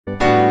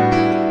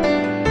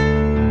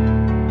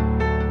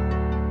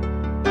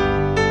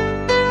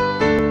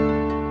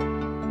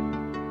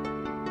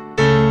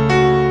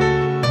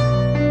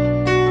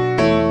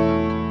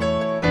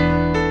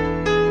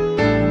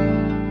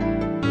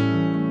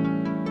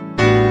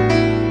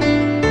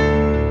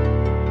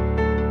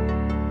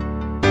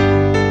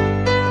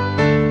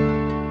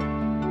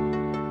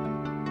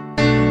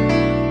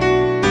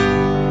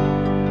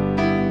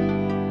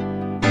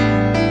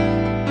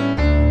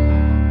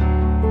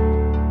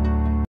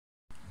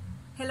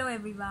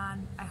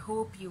everyone. I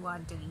hope you are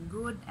doing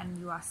good and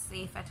you are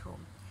safe at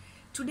home.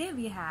 Today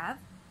we have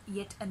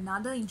yet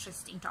another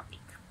interesting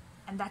topic,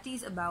 and that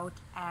is about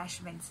Ash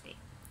Wednesday.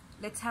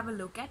 Let's have a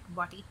look at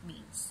what it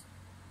means.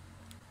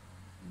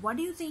 What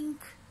do you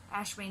think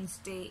Ash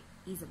Wednesday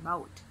is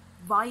about?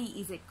 Why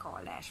is it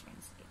called Ash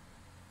Wednesday?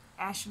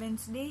 Ash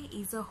Wednesday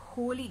is a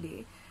holy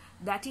day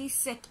that is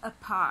set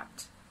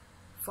apart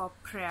for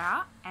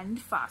prayer and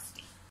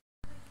fasting.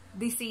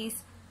 This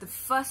is the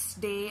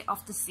first day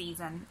of the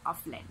season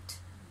of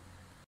Lent.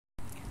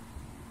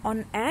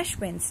 On Ash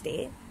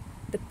Wednesday,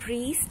 the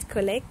priest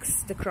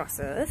collects the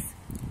crosses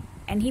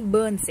and he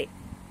burns it,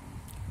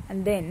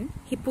 and then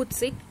he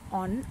puts it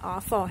on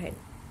our forehead.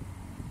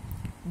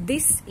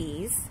 This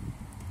is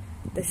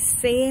the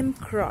same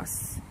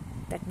cross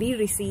that we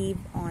receive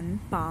on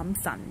Palm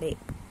Sunday.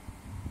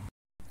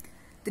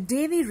 The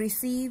day we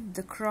receive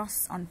the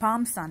cross on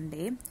Palm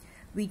Sunday,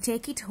 we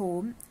take it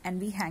home and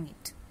we hang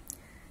it.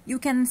 You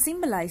can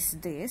symbolize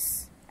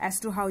this as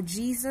to how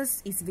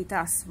Jesus is with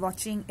us,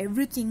 watching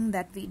everything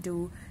that we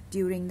do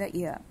during the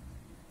year.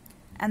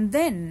 And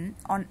then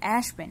on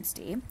Ash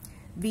Wednesday,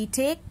 we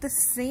take the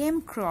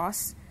same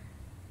cross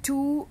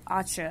to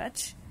our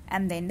church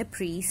and then the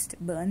priest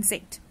burns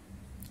it.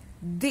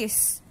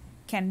 This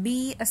can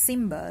be a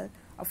symbol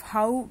of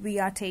how we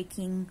are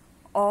taking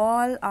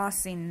all our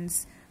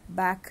sins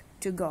back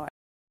to God.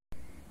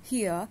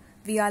 Here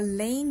we are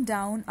laying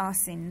down our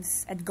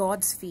sins at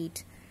God's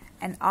feet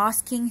and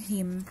asking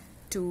Him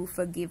to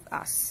forgive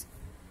us.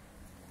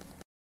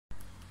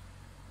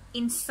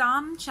 In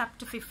Psalm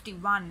chapter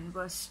 51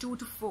 verse 2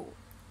 to 4,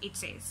 it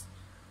says,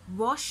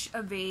 "Wash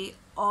away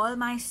all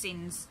my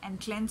sins and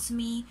cleanse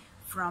me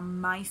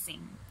from my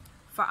sin.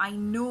 For I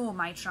know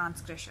my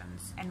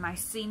transgressions, and my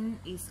sin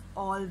is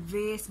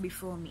always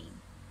before me.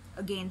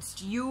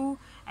 Against you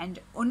and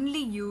only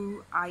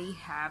you I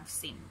have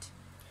sinned."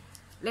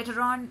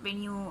 Later on,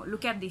 when you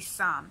look at this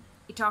psalm,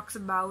 it talks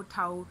about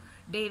how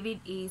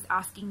David is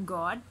asking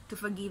God to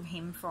forgive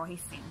him for his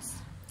sins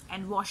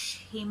and wash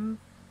him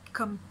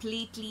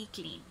completely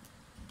clean.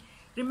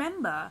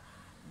 Remember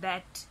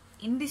that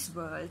in this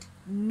world,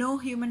 no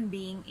human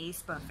being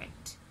is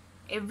perfect.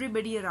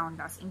 Everybody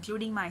around us,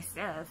 including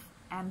myself,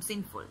 am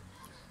sinful,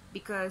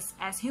 because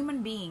as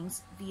human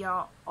beings, we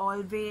are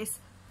always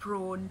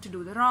prone to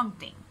do the wrong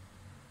thing.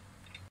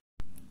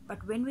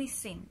 But when we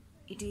sin,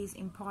 it is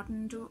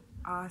important to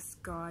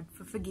ask God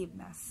for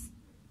forgiveness,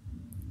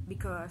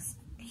 because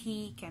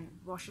He can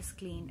wash us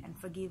clean and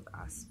forgive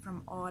us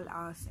from all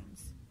our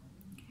sins.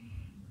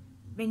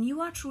 When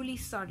you are truly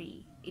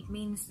sorry, it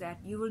means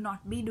that you will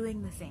not be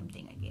doing the same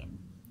thing again.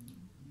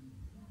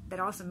 That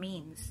also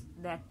means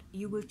that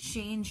you will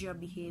change your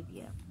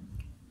behavior.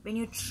 When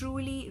you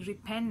truly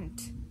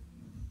repent,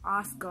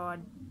 ask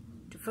God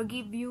to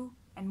forgive you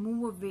and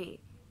move away,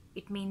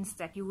 it means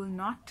that you will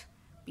not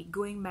be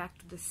going back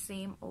to the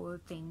same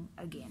old thing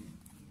again.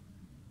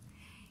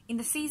 In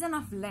the season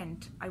of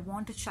Lent, I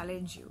want to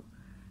challenge you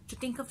to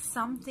think of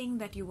something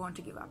that you want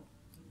to give up.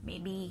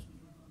 Maybe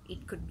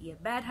it could be a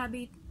bad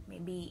habit,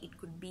 maybe it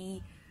could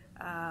be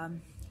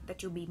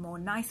that you'll be more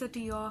nicer to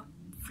your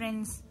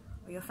friends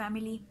or your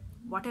family,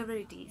 whatever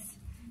it is.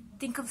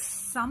 Think of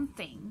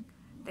something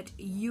that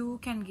you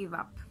can give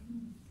up,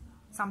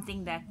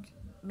 something that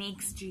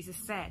makes Jesus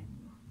sad,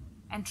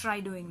 and try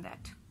doing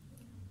that.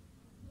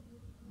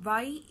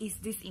 Why is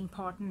this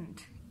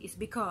important? It's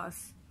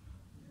because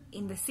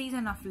in the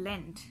season of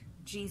Lent,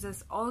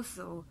 Jesus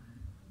also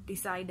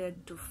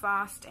decided to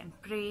fast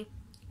and pray,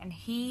 and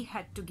He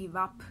had to give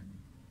up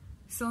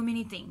so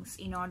many things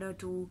in order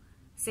to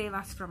save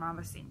us from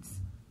our sins.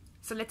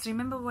 So let's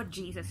remember what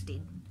Jesus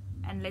did,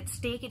 and let's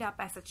take it up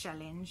as a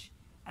challenge.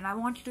 And I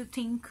want you to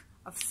think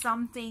of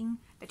something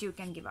that you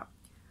can give up.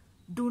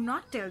 Do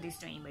not tell this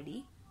to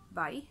anybody.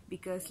 Why?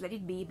 Because let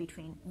it be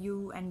between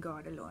you and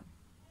God alone.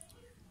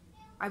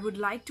 I would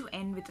like to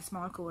end with a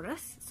small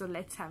chorus, so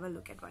let's have a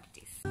look at what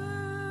it is.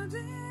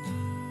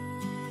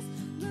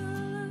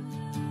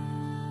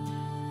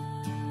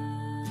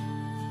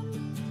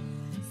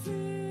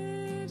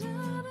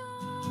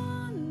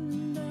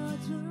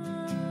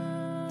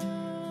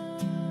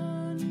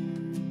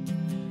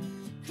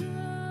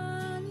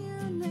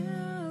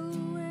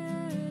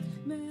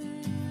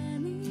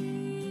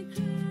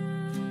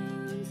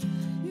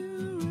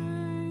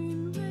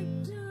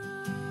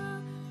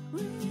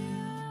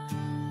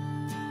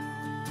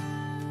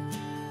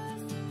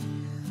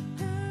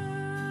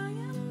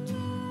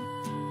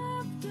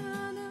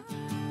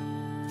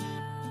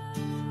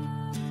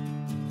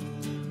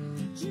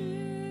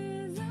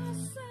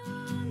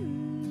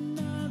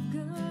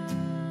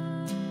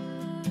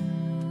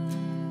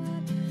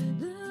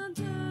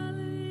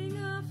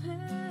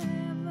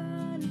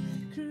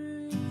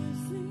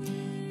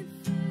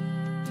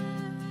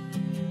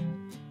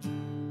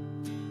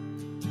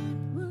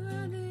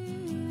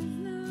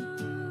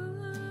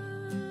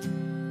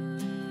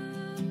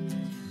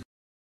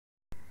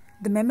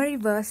 The memory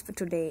verse for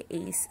today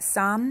is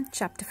Psalm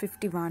chapter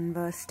 51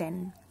 verse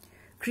 10.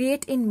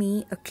 "Create in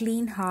me a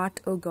clean heart,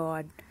 O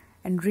God,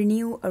 and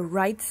renew a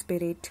right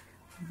spirit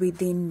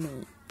within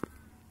me.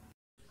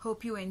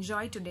 Hope you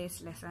enjoyed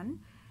today's lesson.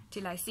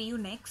 Till I see you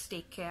next,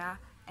 take care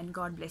and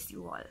God bless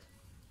you all.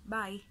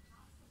 Bye.